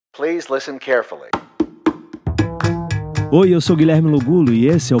Please listen carefully. Oi, eu sou Guilherme Lugulo e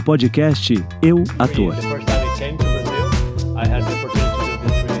esse é o podcast Eu, Ator. The first time I came to Brazil, I had the opportunity to do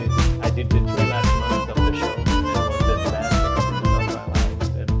the three. I did the three last months of the show, and it was the best experience of my life.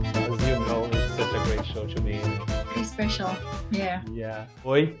 And as you know, it's such a great show to be in. Pretty special, yeah. Yeah.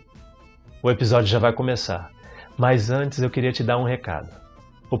 Oi, o episódio já vai começar, mas antes eu queria te dar um recado.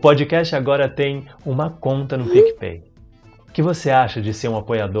 O podcast agora tem uma conta no PicPay. O que você acha de ser um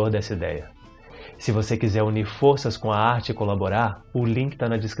apoiador dessa ideia? Se você quiser unir forças com a arte e colaborar, o link está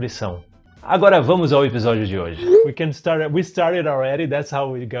na descrição. Agora vamos ao episódio de hoje. We started already. That's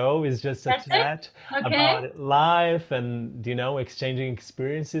how we go. It's just a chat about life and, exchanging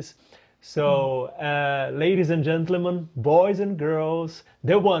experiences. So, ladies and gentlemen, boys and girls,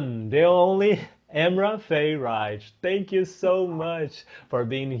 the one, the only, Amra Faye Wright. Thank you so much for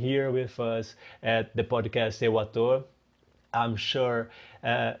being here with us at the podcast Eu, Ator. I'm sure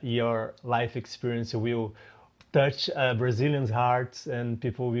your life experience will touch Brazilians' hearts and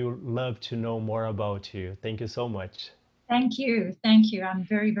people will love to know more about you. Thank you so much. Thank you. Thank you. I'm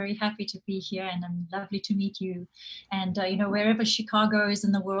very, very happy to be here and I'm lovely to meet you. And, wherever Chicago is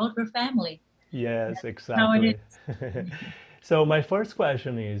in the world, we're family. Yes, exactly. How it is. So my first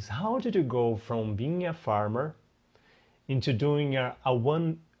question is, how did you go from being a farmer into doing a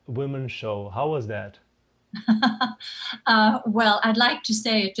one-woman show? How was that? Well, I'd like to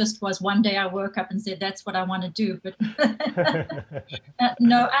say it just was one day I woke up and said, that's what I want to do. But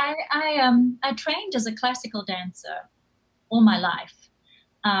no, I trained as a classical dancer all my life.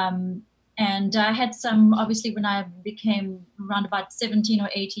 And I had some, obviously, when I became around about 17 or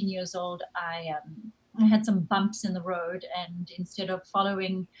 18 years old, I had some bumps in the road. And instead of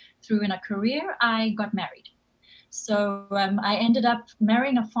following through in a career, I got married. So I ended up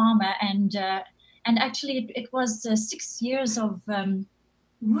marrying a farmer and actually, it was 6 years of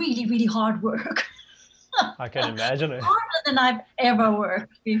really, really hard work. I can imagine it. Harder than I've ever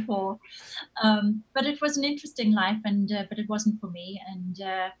worked before. But it was an interesting life, but it wasn't for me. And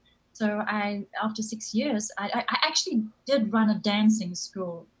so after 6 years, I actually did run a dancing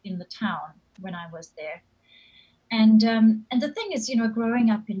school in the town when I was there. And the thing is, growing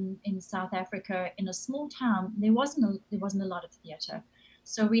up in South Africa, in a small town, there wasn't a lot of theatre.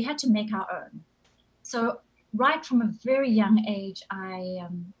 So we had to make our own. So right from a very young age, I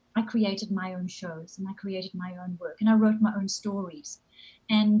created my own shows and I created my own work and I wrote my own stories.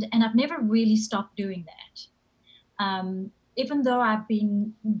 And I've never really stopped doing that. Even though I've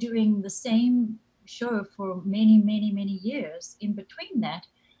been doing the same show for many, many, many years, in between that,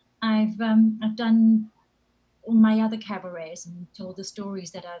 I've done all my other cabarets and told the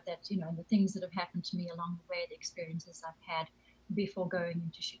stories the things that have happened to me along the way, the experiences I've had before going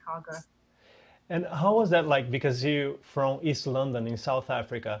into Chicago. And how was that like? Because you from East London in South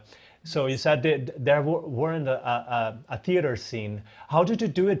Africa, so you said that there weren't a theater scene. How did you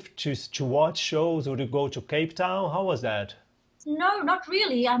do it? To watch shows or to go to Cape Town? How was that? No, not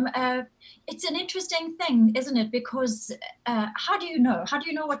really. It's an interesting thing, isn't it? Because how do you know? How do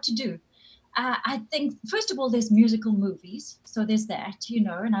you know what to do? I think, first of all, there's musical movies. So there's that,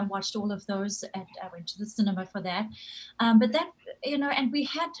 and I watched all of those. I went to the cinema for that. But that, and we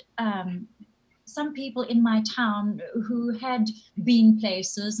had some people in my town who had been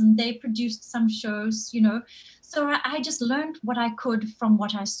places and they produced some shows, So I just learned what I could from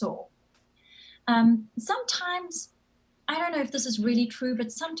what I saw. Sometimes, I don't know if this is really true,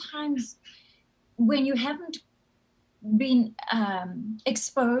 but sometimes when you haven't been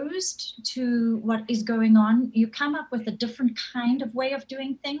exposed to what is going on, you come up with a different kind of way of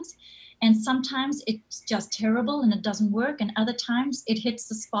doing things. And sometimes it's just terrible and it doesn't work. And other times it hits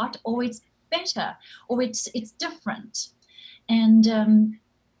the spot or it's better or it's different. And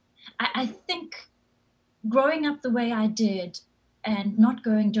I think growing up the way I did and not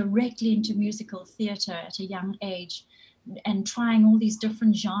going directly into musical theatre at a young age and trying all these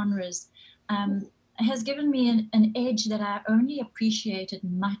different genres has given me an edge that I only appreciated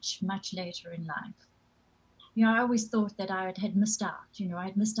much, much later in life. I always thought that I had missed out.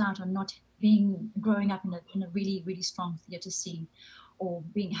 I'd missed out on not growing up in a really, really strong theatre scene, or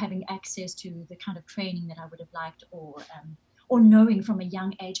having access to the kind of training that I would have liked, or knowing from a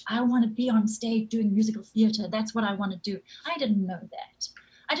young age, I want to be on stage doing musical theatre. That's what I want to do. I didn't know that.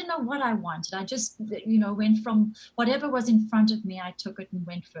 I didn't know what I wanted. I just, went from whatever was in front of me, I took it and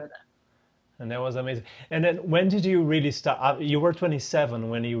went further. And that was amazing. And then when did you really start? You were 27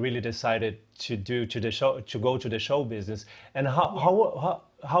 when you really decided to go to the show business. And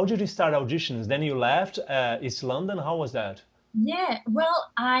how did you start auditions? Then you left East London. How was that? Yeah,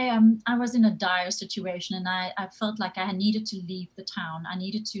 well, I was in a dire situation, and I felt like I needed to leave the town. I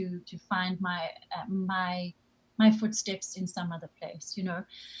needed to find my footsteps in some other place, you know.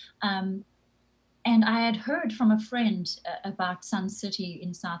 Um, and I had heard from a friend about Sun City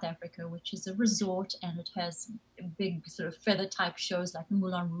in South Africa, which is a resort, and it has big sort of feather type shows like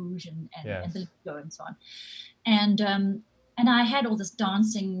Moulin Rouge and the Yes. Lido and so on. And I had all this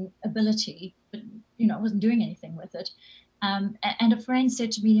dancing ability, but you know, I wasn't doing anything with it. And a friend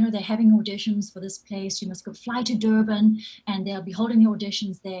said to me, you know, they're having auditions for this place. You must go fly to Durban, and they'll be holding the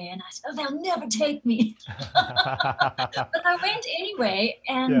auditions there. And I said, oh, they'll never take me. But I went anyway,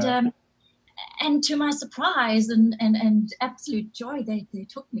 Yeah, and to my surprise and absolute joy, they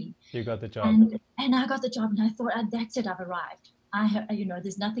took me, you got the job. and I got the job, and I thought, that's it, I've arrived. I have, you know,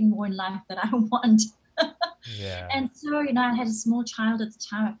 there's nothing more in life that I want. Yeah. And so, you know, I had a small child at the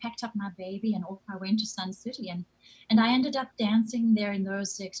time. I packed up my baby and off I went to Sun City, and I ended up dancing there in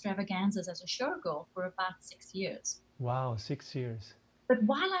those extravaganzas as a showgirl for about 6 years. Wow, 6 years. But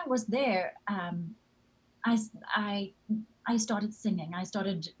while I was there, I, I, I started singing. I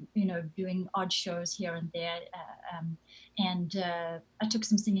started, you know, doing odd shows here and there, and I took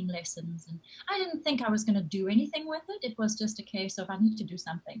some singing lessons. And I didn't think I was going to do anything with it. It was just a case of I need to do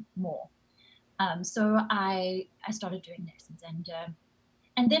something more. So I started doing lessons,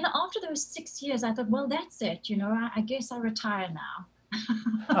 and then after those 6 years, I thought, well, that's it. You know, I guess I retire now.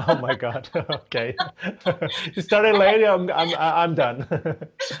 Oh my God. Okay. You started late. I'm done.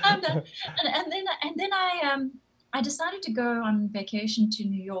 And, and then I decided to go on vacation to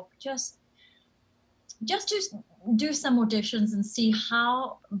New York just to do some auditions and see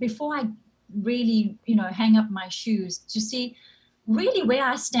how, before I really, you know, hang up my shoes, to see really where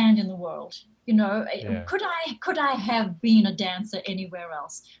I stand in the world. You know, Yeah. could I have been a dancer anywhere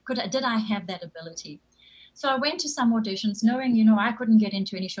else? Did I have that ability? So I went to some auditions, knowing, you know, I couldn't get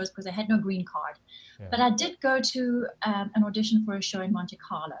into any shows because I had no green card. Yeah. But I did go to an audition for a show in Monte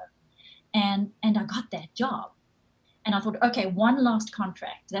Carlo, and I got that job. And I thought, okay, one last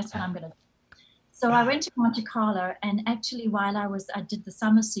contract. That's what I'm going to do. So I went to Monte Carlo, and actually, while I did the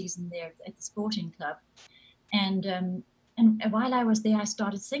summer season there at the sporting club, and while I was there, I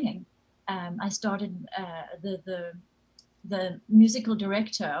started singing. I started the musical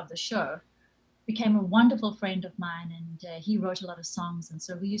director of the show became a wonderful friend of mine, and he wrote a lot of songs, and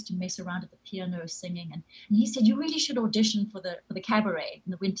so we used to mess around at the piano singing. And he said, you really should audition for the cabaret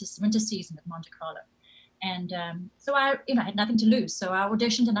in the winter season at Monte Carlo. And so I, you know, I had nothing to lose, so I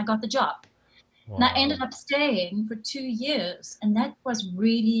auditioned and I got the job. And I ended Wow. up staying for 2 years, and that was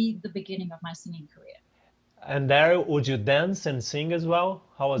really the beginning of my singing career. And there, would you dance and sing as well?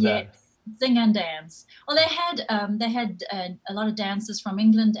 How was that? Yes, sing and dance. Well, they had a lot of dancers from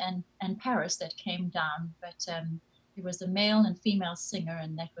England and Paris that came down, but it was a male and female singer,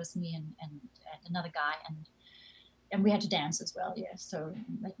 and that was me and another guy, and we had to dance as well. Yeah, so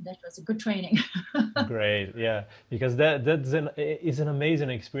that was a good training. Great, yeah, because is an amazing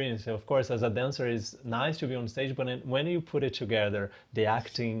experience. Of course, as a dancer, it's nice to be on stage, but when you put it together, the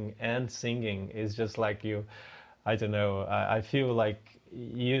acting and singing is just like you. I don't know. I feel like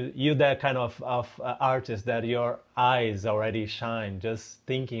you that kind of artist that your eyes already shine just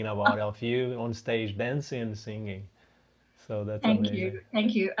thinking about of you on stage dancing and singing. So that's Thank amazing. you,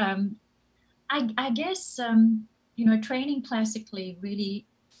 thank you. I guess you know, training classically really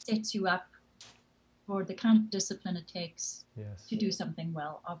sets you up for the kind of discipline it takes Yes. to do something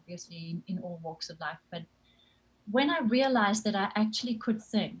well, obviously in all walks of life. But when I realized that I actually could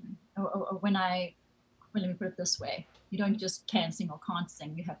sing, or when well, let me put it this way, you don't just can sing or can't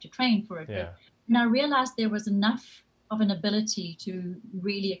sing, you have to train for it. Yeah. But when I realized there was enough of an ability to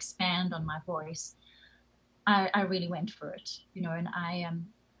really expand on my voice, I really went for it, you know, and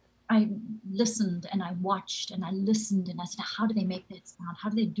I listened and I watched and I listened and I said, how do they make that sound? How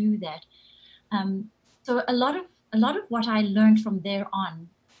do they do that? So a lot of what I learned from there on,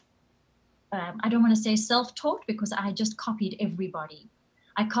 I don't want to say self-taught because I just copied everybody.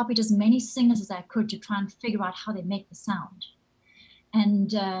 I copied as many singers as I could to try and figure out how they make the sound, and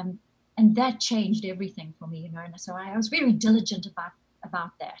that changed everything for me, you know. And so I was very diligent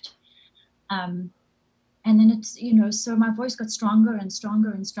about that. And then it's, you know, so my voice got stronger and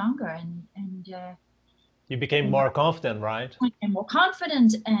stronger and stronger, You became and more confident, right? more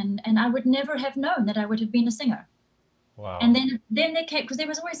confident, and I would never have known that I would have been a singer. Wow. And then they came, because there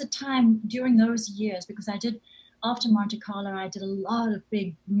was always a time during those years, because I did, after Monte Carlo, I did a lot of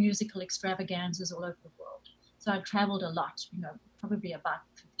big musical extravaganzas all over the world. So I traveled a lot, you know, probably about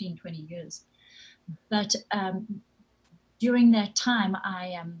 15, 20 years. But during that time,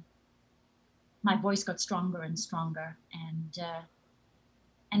 my voice got stronger and stronger, and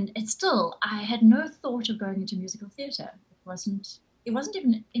it's still, I had no thought of going into musical theatre. It wasn't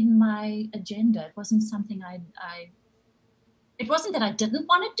even in my agenda. It wasn't something it wasn't that I didn't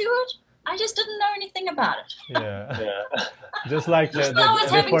want to do it. I just didn't know anything about it. Yeah. Just like the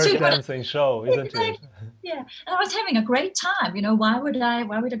having first to- dancing show, isn't it? Exactly. Yeah, and I was having a great time. Why would I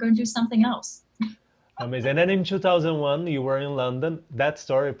go and do something else? Amazing. And then in 2001, you were in London. That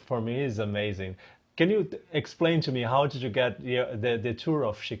story for me is amazing. Can you explain to me how did you get the tour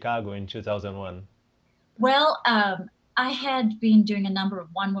of Chicago in 2001? Well, I had been doing a number of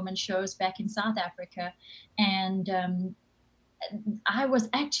one-woman shows back in South Africa, and I was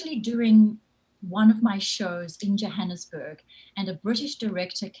actually doing one of my shows in Johannesburg, and a British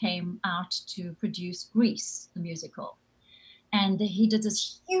director came out to produce Grease, the musical. And he did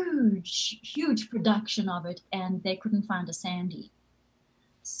this huge production of it, and they couldn't find a Sandy.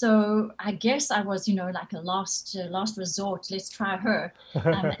 So I guess I was, like a last resort. Let's try her.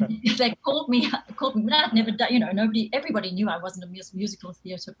 They called me. But I'd never done. Everybody knew I wasn't a musical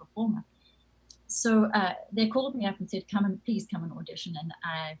theatre performer. So they called me up and said, please come and audition. And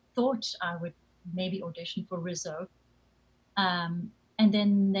I thought I would maybe audition for Rizzo. And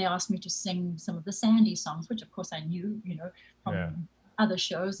then they asked me to sing some of the Sandy songs, which of course I knew, from other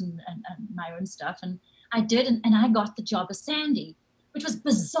shows and my own stuff. And I did, and I got the job as Sandy, which was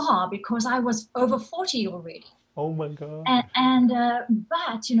bizarre because I was over 40 already. Oh my God. But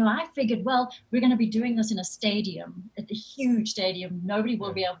I figured, well, we're going to be doing this in a stadium, at a huge stadium. Nobody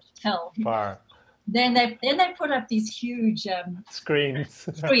will be able to tell. Far. Then they put up these huge screens.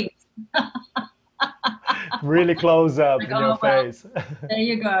 Really close up in your face. There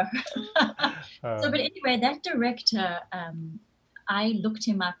you go. But anyway, that director, I looked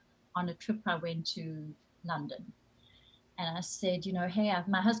him up on a trip I went to London. And I said, hey,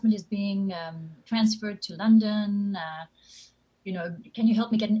 my husband is being transferred to London. Can you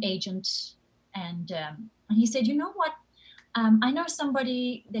help me get an agent? And he said, you know what? I know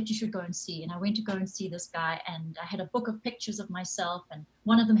somebody that you should go and see. And I went to go and see this guy, and I had a book of pictures of myself, and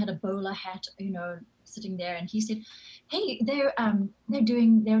one of them had a bowler hat, sitting there. And he said, hey, they're in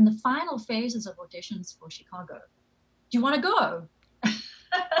the final phases of auditions for Chicago. Do you want to go? And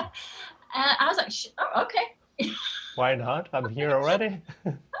I was like, oh, okay. Why not? I'm here already.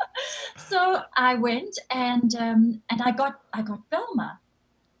 So I went, and I got Velma.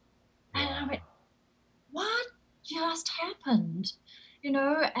 And I went, what just happened? Even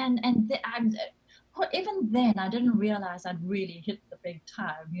then I didn't realize I'd really hit the big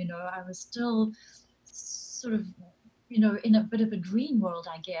time. I was still sort of, in a bit of a dream world,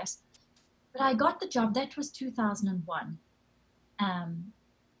 I guess. But I got the job. That was 2001.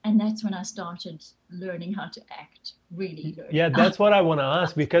 And that's when I started learning how to act, really learning. Yeah, that's what I want to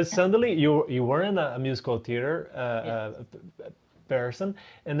ask, because suddenly you weren't a musical theater person,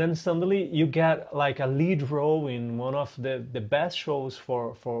 and then suddenly you get like a lead role in one of the best shows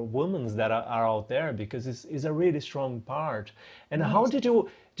for women that are out there, because it's a really strong part. And how did you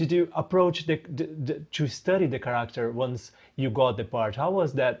approach to study the character once you got the part? How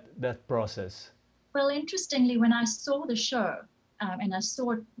was that process? Well, interestingly, when I saw the show, and I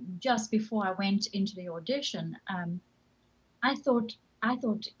saw it just before I went into the audition, I thought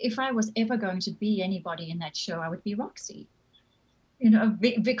if I was ever going to be anybody in that show, I would be Roxy.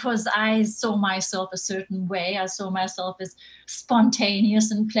 Because I saw myself a certain way. I saw myself as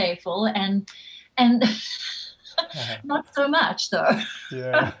spontaneous and playful, and not so much though.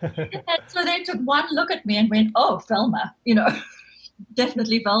 Yeah. And so they took one look at me and went, "Oh, Velma,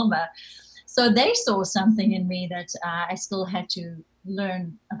 definitely Velma." So they saw something in me that I still had to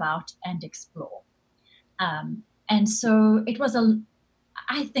learn about and explore. And so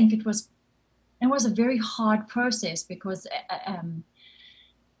I think it was a very hard process, because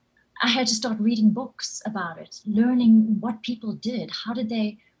I had to start reading books about it, learning what people did. How did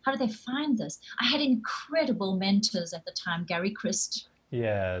they find this? I had incredible mentors at the time, Gary Christ.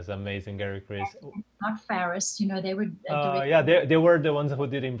 Yes, amazing, Gary Christ. Scott Farris, they would. They were the ones who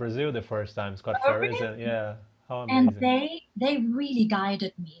did in Brazil the first time, Scott Farris. Really? And how amazing. And they really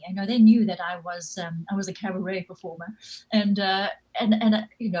guided me. They knew that I was a cabaret performer, and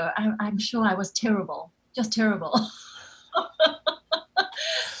I'm sure I was terrible, just terrible.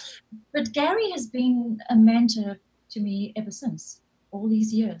 But Gary has been a mentor to me ever since, all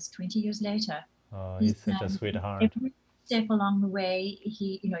these years, 20 years later. Oh, he's such a sweetheart. Every step along the way,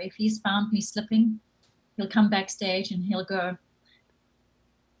 he, if he's found me slipping, he'll come backstage and he'll go,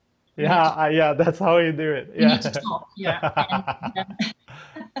 yeah, that's how you do it. You need to talk, yeah.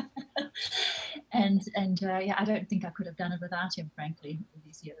 And Yeah, I don't think I could have done it without him, frankly, all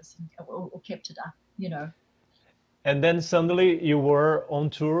these years, or kept it up, you know. And then suddenly you were on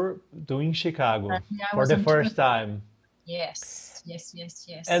tour doing Chicago Yeah, I for was the on tour. first time. Yes, yes, yes,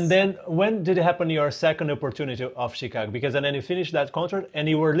 yes. And then when did it happen your second opportunity of Chicago? Because then you finished that contract and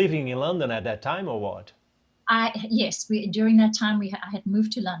you were living in London at that time, or what? Yes, during that time I had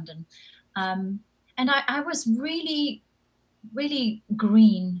moved to London, and I was really, really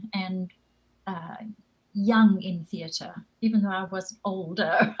green and young in theatre. Even though I was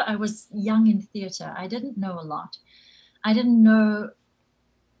older, I was young in theatre. I didn't know a lot. I didn't know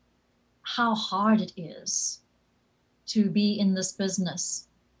how hard it is to be in this business,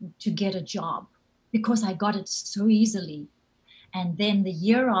 to get a job, because I got it so easily. And then the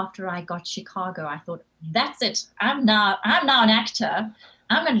year after I got Chicago, I thought, that's it. I'm now an actor.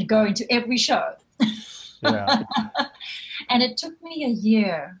 I'm going to go into every show. Yeah. And it took me a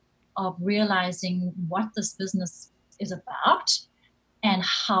year of realizing what this business is about and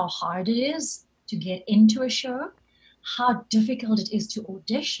how hard it is to get into a show, how difficult it is to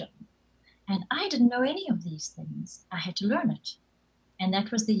audition. And I didn't know any of these things. I had to learn it. And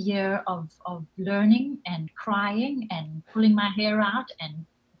that was the year of learning and crying and pulling my hair out and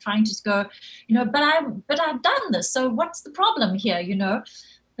trying to go, you know, but I've done this. So what's the problem here, you know?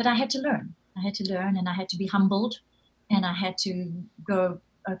 But I had to learn. I had to learn, and I had to be humbled, and I had to go,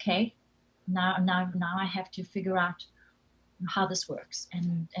 okay, now I have to figure out how this works.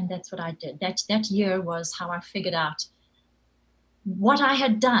 And that's what I did. That year was how I figured out what I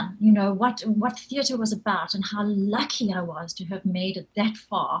had done, you know, what theatre was about, and how lucky I was to have made it that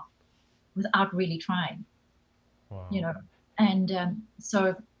far without really trying. Wow. You know. And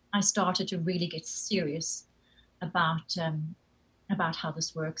so I started to really get serious about how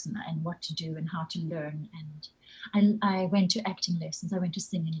this works and what to do and how to learn. And I went to acting lessons, I went to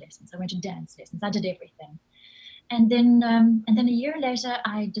singing lessons, I went to dance lessons, I did everything. And then a year later,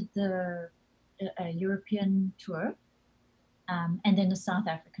 I did the European tour. And then the South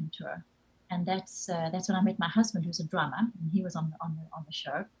African tour, and that's when I met my husband, who's a drummer, and he was on the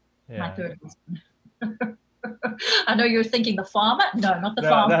show. Yeah. My third husband. I know you're thinking the farmer. No, not the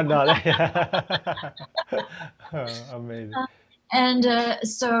farmer. No. Oh, amazing.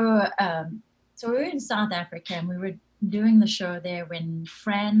 So we were in South Africa, and we were doing the show there when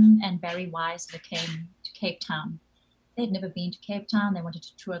Fran and Barry Weisler came to Cape Town. They'd never been to Cape Town. They wanted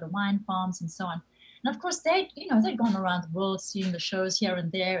to tour the wine farms and so on. And of course, they'd gone around the world seeing the shows here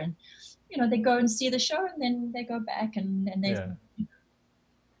and there, and they go and see the show, and then they go back, and they. Yeah.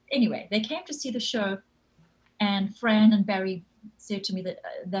 Anyway, they came to see the show, and Fran and Barry said to me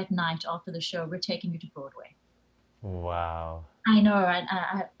that night after the show, "We're taking you to Broadway." Wow. I know, and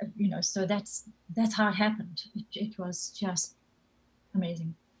I so that's how it happened. It was just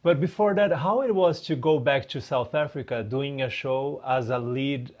amazing. But before that, how it was to go back to South Africa doing a show as a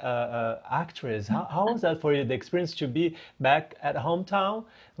lead actress? How was that for you? The experience to be back at hometown,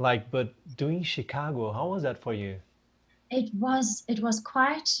 but doing Chicago, how was that for you? It was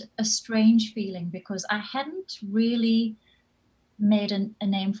quite a strange feeling, because I hadn't really made a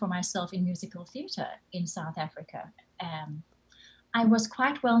name for myself in musical theatre in South Africa. I was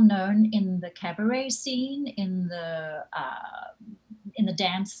quite well known in the cabaret scene, in the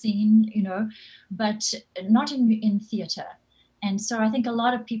dance scene, but not in theatre. And so I think a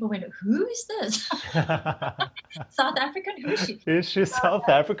lot of people went, "Who is this? South African? Who is she?" Is she South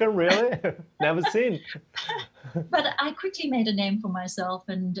African, really? Never seen. But I quickly made a name for myself,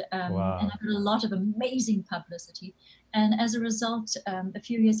 and Wow. and I got a lot of amazing publicity. And as a result, a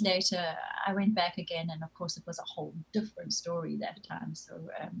few years later, I went back again, and of course, it was a whole different story that time. So,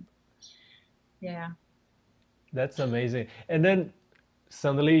 yeah. That's amazing. And then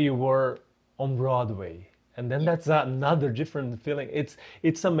suddenly you were on Broadway. And then that's another different feeling.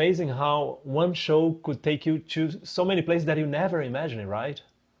 It's amazing how one show could take you to so many places that you never imagined, right?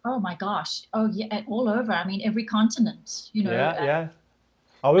 Oh my gosh. Oh yeah, all over. I mean, every continent, Yeah.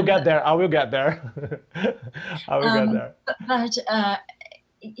 I will get there. I will get there. But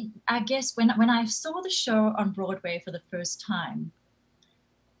I guess when I saw the show on Broadway for the first time,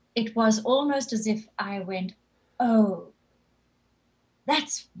 it was almost as if I went, "Oh,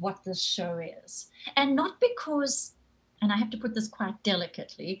 that's what this show is." And not because, and I have to put this quite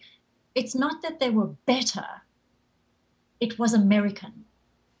delicately, it's not that they were better. It was American.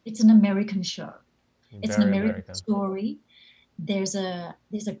 It's an American show. It's an American story. There's a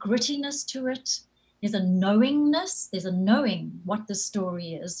grittiness to it. There's a knowingness. There's a knowing what the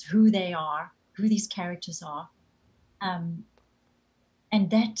story is, who they are, who these characters are. And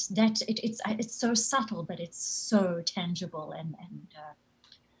it's so subtle, but it's so tangible, and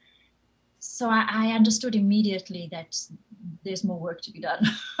So I understood immediately that there's more work to be done.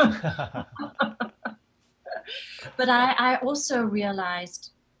 But I also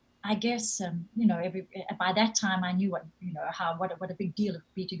realized, I guess, by that time I knew what a big deal it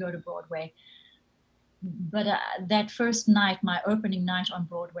would be to go to Broadway. But that first night, my opening night on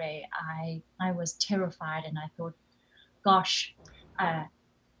Broadway, I was terrified, and I thought, gosh,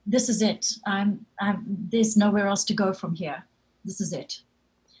 this is it. There's nowhere else to go from here. This is it.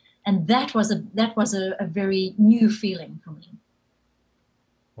 And that was a very new feeling for me.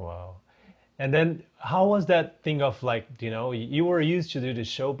 Wow. And then how was that thing of like, you were used to do the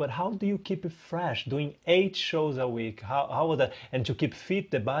show, but how do you keep it fresh doing 8 shows a week? How was that? And to keep fit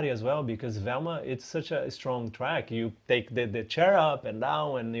the body as well, because Velma, it's such a strong track. You take the chair up and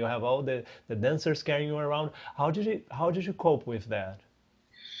down, and you have all the dancers carrying you around. How did you cope with that?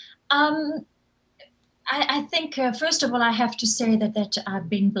 I think first of all, I have to say that I've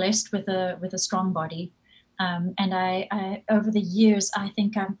been blessed with a strong body. And I over the years, I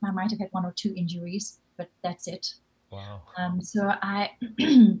think I might have had 1 or 2 injuries, but that's it. Wow. So I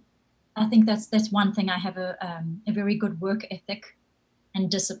think that's one thing. I have a very good work ethic and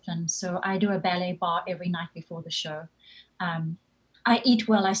discipline. So I do a ballet bar every night before the show. I eat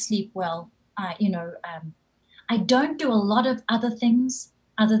well, I sleep well. I don't do a lot of other things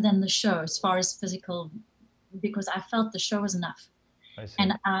other than the show as far as physical, because I felt the show was enough.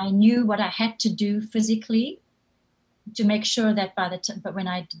 And I knew what I had to do physically to make sure that but when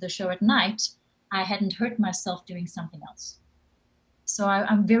I did the show at night, I hadn't hurt myself doing something else. So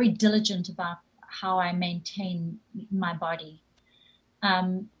I'm very diligent about how I maintain my body.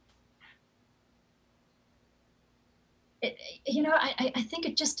 I think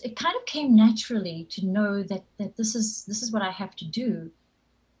it kind of came naturally to know that this is what I have to do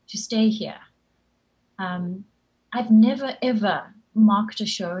to stay here. I've never ever marked a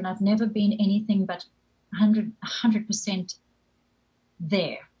show, and I've never been anything but 100%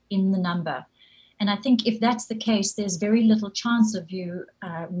 there in the number. And I think if that's the case, there's very little chance of you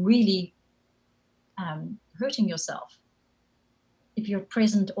really hurting yourself if you're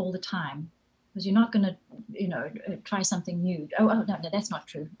present all the time, because you're not going to, try something new. Oh no, that's not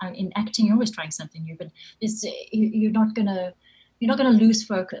true. In acting, you're always trying something new, but you're not going to lose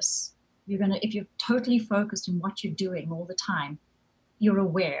focus. If you're totally focused on what you're doing all the time, you're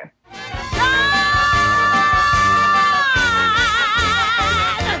aware.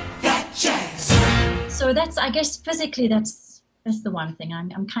 So I guess physically that's the one thing.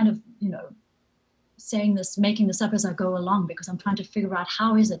 I'm kind of, making this up as I go along, because I'm trying to figure out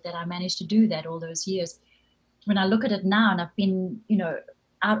how is it that I managed to do that all those years. When I look at it now, and I've been,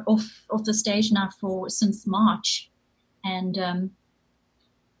 out off the stage now since March, and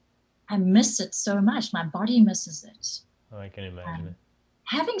I miss it so much. My body misses it. Oh, I can imagine it.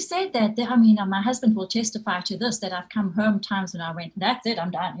 Having said that, my husband will testify to this, that I've come home times when I went, that's it, I'm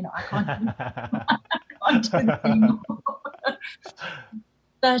done. I can't do it anymore.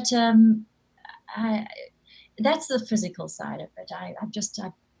 But that's the physical side of it.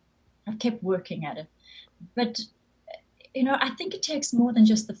 I've kept working at it. But, I think it takes more than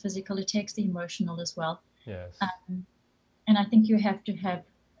just the physical. It takes the emotional as well. Yes. And I think you have to have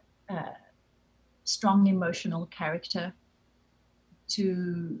strong emotional character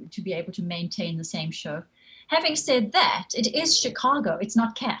to be able to maintain the same show. Having said that, it is Chicago. It's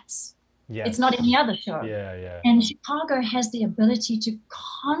not Cats. Yes. It's not any other show. Yeah. And Chicago has the ability to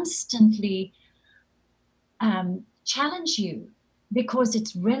constantly challenge you, because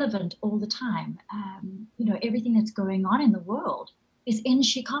it's relevant all the time. Everything that's going on in the world is in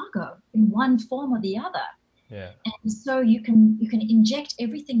Chicago in one form or the other. Yeah. And so you can inject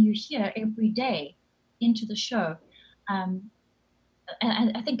everything you hear every day into the show.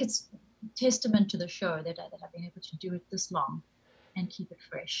 And I think it's testament to the show that I've been able to do it this long and keep it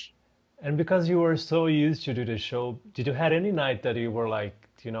fresh. And because you were so used to do the show, did you had any night that you were like,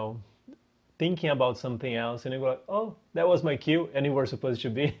 thinking about something else, and you were like, oh, that was my cue, and you were supposed to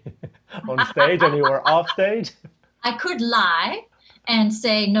be on stage and you were off stage? I could lie and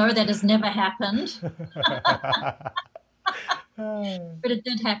say, no, that has never happened. But it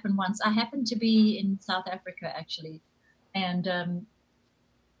did happen once. I happened to be in South Africa, actually. And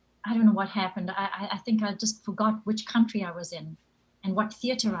I don't know what happened. I think I just forgot which country I was in and what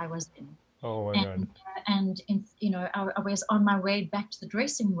theater I was in. Oh my God. And I was on my way back to the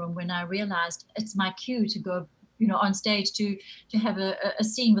dressing room when I realized it's my cue to go, on stage to have a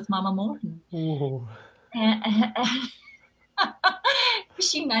scene with Mama Morton. Ooh. And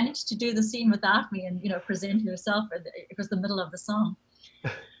she managed to do the scene without me and, present herself. It was the middle of the song.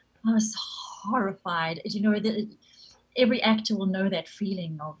 I was horrified. Every actor will know that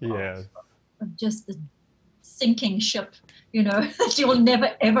feeling of Yes. of just the sinking ship, that you will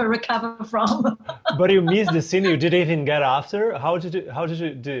never ever recover from. But you missed the scene. You didn't even get after. How did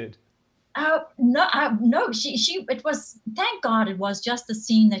you do it? No, she. It was, thank God, it was just a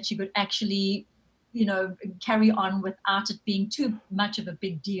scene that she could actually, carry on without it being too much of a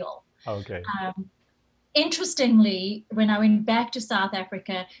big deal. Okay. Interestingly, when I went back to South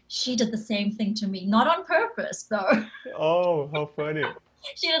Africa, she did the same thing to me. Not on purpose, though. Oh, how funny.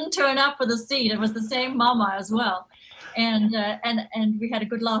 She didn't turn up for the scene. It was the same mama as well. And we had a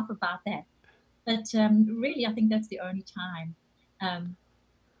good laugh about that. But really, I think that's the only time.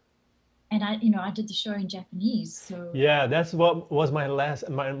 And I did the show in Japanese. So yeah, that's what was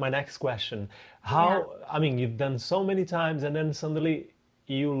my next question. How, I mean, you've done so many times and then suddenly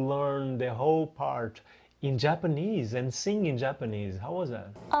you learn the whole part in Japanese and sing in Japanese. How was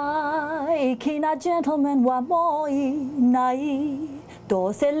that? 愛きなジェントルマンはもういないど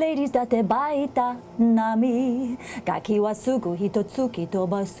うせレディースだってバイタ波楽器はすぐ一つ吹き飛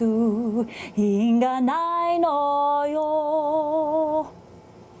ばす品がないのよ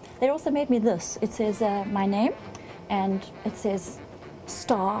They also made me this. It says my name and it says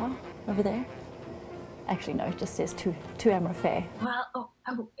star over there. Actually, no, it just says to Amra Faye. Well,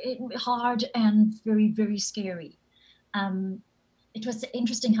 it was hard and very, very scary. It was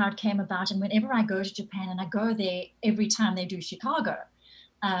interesting how it came about. And whenever I go to Japan, and I go there every time they do Chicago,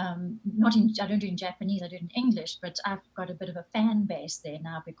 I don't do it in Japanese, I do it in English, but I've got a bit of a fan base there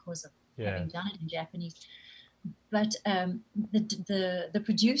now because of having done it in Japanese. But the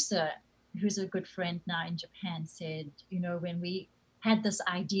producer, who's a good friend now in Japan, said, when we had this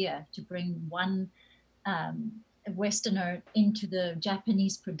idea to bring one Westerner into the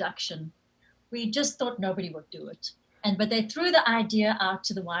Japanese production, we just thought nobody would do it. But they threw the idea out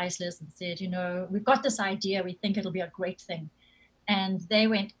to the wise list and said, we've got this idea, we think it'll be a great thing. And they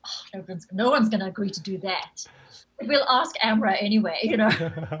went, oh, no one's going to agree to do that. But we'll ask Amra anyway,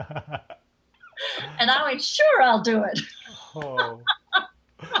 And I went, sure, I'll do it. Oh.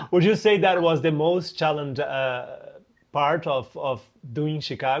 Would you say that was the most challenging part of doing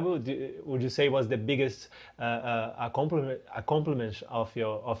Chicago? Would you say was the biggest accomplishment of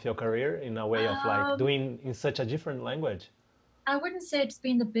your career in a way of like doing in such a different language? I wouldn't say it's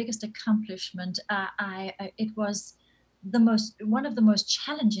been the biggest accomplishment. It was one of the most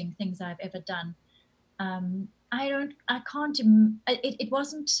challenging things I've ever done.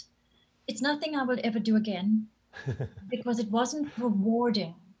 It's nothing I will ever do again because it wasn't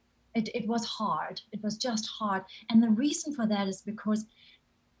rewarding. It was hard. It was just hard. And the reason for that is because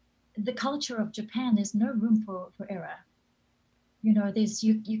the culture of Japan, there's no room for error.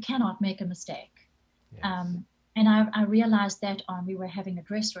 You cannot make a mistake. Yes. And I realized that we were having a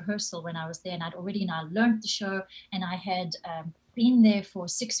dress rehearsal when I was there, and I'd already learned the show, and I had been there for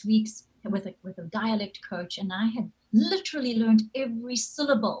 6 weeks with a dialect coach, and I had literally learned every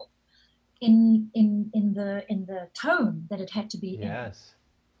syllable in the tone that it had to be in. Yes.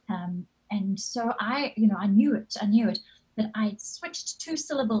 And so I knew it, but I switched 2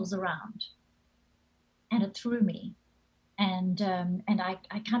 syllables around, and it threw me, and I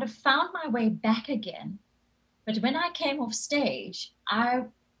kind of found my way back again. But when I came off stage, I,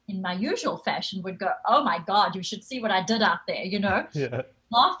 in my usual fashion, would go, "Oh my God, you should see what I did out there," Yeah.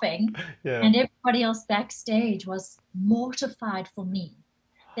 laughing, and everybody else backstage was mortified for me.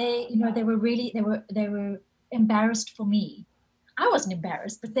 They were embarrassed for me. I wasn't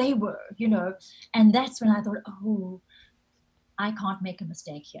embarrassed, but they were, and that's when I thought, oh, I can't make a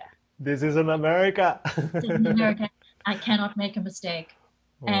mistake here. This is in America. This is in America. I cannot make a mistake.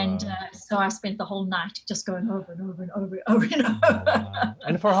 Wow. And so I spent the whole night just going over and over and over and over. Wow.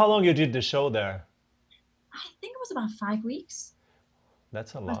 And for how long you did the show there? I think it was about 5 weeks.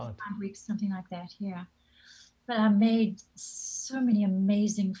 That's a lot. 5 weeks, something like that, yeah. But I made so many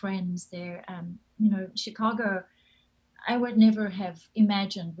amazing friends there. Chicago, I would never have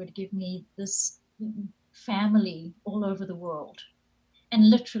imagined would give me this family all over the world. And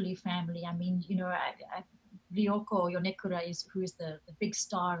literally family. I mean, Ryoko Yonekura who is the big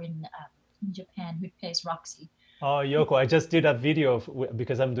star in Japan, who plays Roxy. Oh, Yoko, I just did a video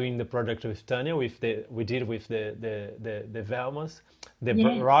because I'm doing the project with Tanya. We did with the Velmas, the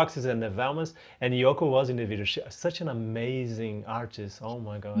Roxys and the Velmas, and Yoko was in the video. She's such an amazing artist. Oh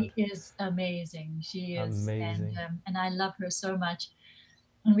my God. She is amazing. She is amazing, and I love her so much.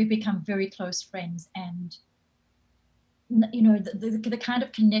 And we've become very close friends. And the kind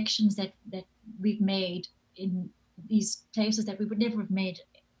of connections that we've made in these places that we would never have made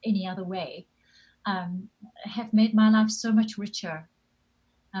any other way. Have made my life so much richer.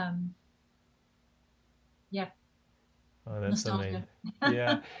 Oh, that's nostalgia. amazing.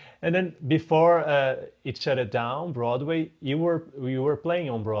 Yeah. And then before it shut it down, Broadway, you were playing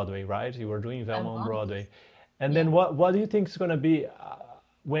on Broadway, right? You were doing I Velma on was. Broadway. And Yeah. then what do you think is going to be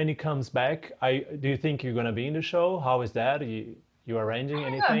when it comes back? Do you think you're going to be in the show? How is that? You arranging I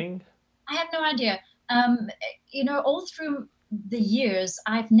don't know. anything? I have no idea. Um, all through the years,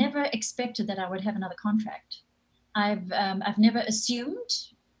 I've never expected that I would have another contract. I've never assumed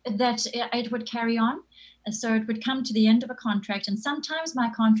that it would carry on. And so it would come to the end of a contract, and sometimes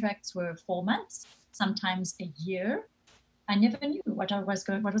my contracts were 4 months, sometimes a year. I never knew what was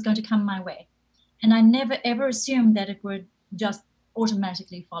going to come my way, and I never ever assumed that it would just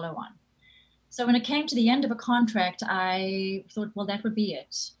automatically follow on. So when it came to the end of a contract, I thought, well, that would be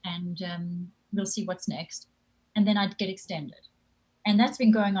it, and we'll see what's next, and then I'd get extended, and that's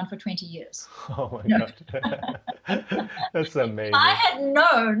been going on for 20 years. Oh my No. God. That's If I amazing. had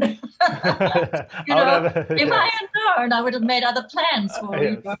known, I would have, if I yes. had known, I would have made other plans for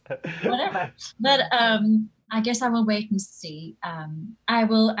Yes. whatever. But I guess I will wait and see.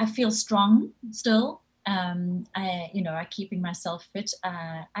 I feel strong still. I keeping myself fit.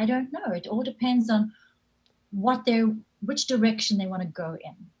 I don't know. It all depends on which direction they want to go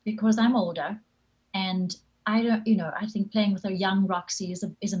in. Because I'm older, and I don't. I think playing with a young Roxy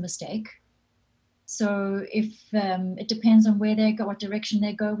is a mistake. So if it depends on where they go, what direction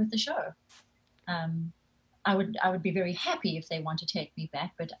they go with the show. I would be very happy if they want to take me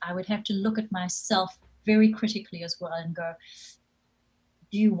back, but I would have to look at myself very critically as well and go,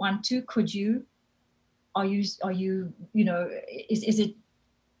 do you want to? Could you? Are you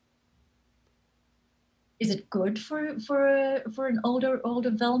is it good for an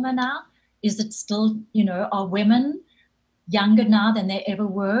older Velma now? Is it still, are women younger now than they ever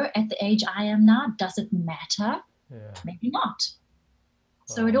were at the age I am now? Does it matter? Yeah. Maybe not.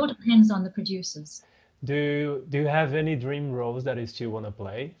 So it all depends on the producers. Do you have any dream roles that you still want to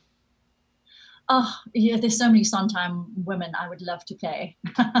play? Oh, yeah, there's so many Sondheim women I would love to play.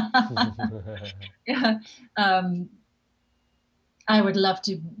 Yeah. I would love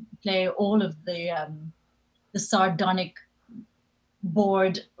to play all of the sardonic,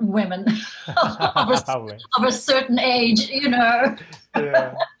 bored women of a certain age, Yeah,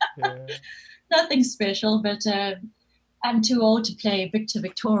 yeah. Nothing special, but I'm too old to play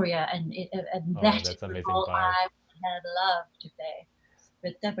Victoria, and Oh, that that's is the amazing role part. I would have loved to play.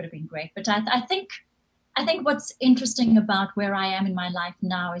 But that would have been great. But I think what's interesting about where I am in my life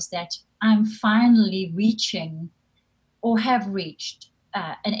now is that I'm finally reaching, or have reached,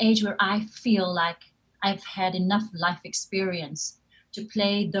 an age where I feel like I've had enough life experience to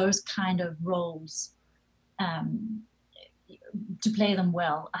play those kind of roles, to play them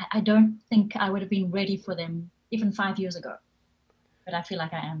well. I don't think I would have been ready for them even 5 years ago, but I feel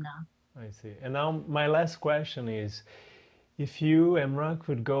like I am now. I see. And now my last question is, if you, Amra,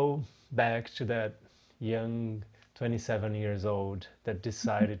 could go back to that young 27 years old that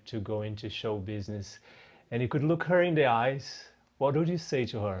decided to go into show business, and you could look her in the eyes, what would you say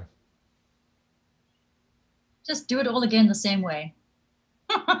to her? Just do it all again the same way.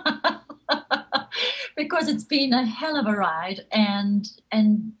 Because it's been a hell of a ride, and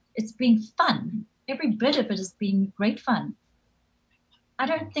it's been fun. Every bit of it has been great fun. I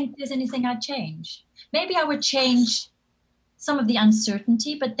don't think there's anything I'd change. Maybe I would change some of the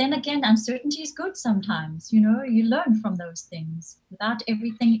uncertainty, but then again, uncertainty is good sometimes. You learn from those things. Without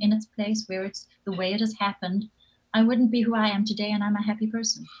everything in its place, where it's the way it has happened, I wouldn't be who I am today, and I'm a happy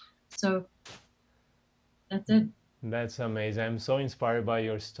person. So that's it. That's amazing. I'm so inspired by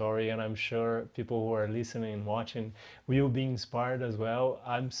your story, and I'm sure people who are listening and watching will be inspired as well.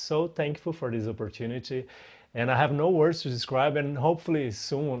 I'm so thankful for this opportunity, and I have no words to describe. And hopefully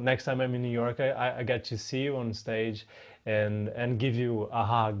soon, next time I'm in New York, I get to see you on stage and give you a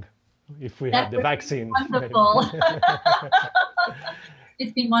hug if we have the vaccine. Wonderful.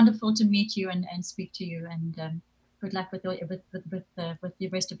 It's been wonderful to meet you and speak to you, and good luck with the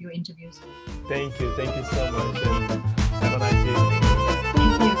rest of your interviews. Thank you so much, and have a nice evening.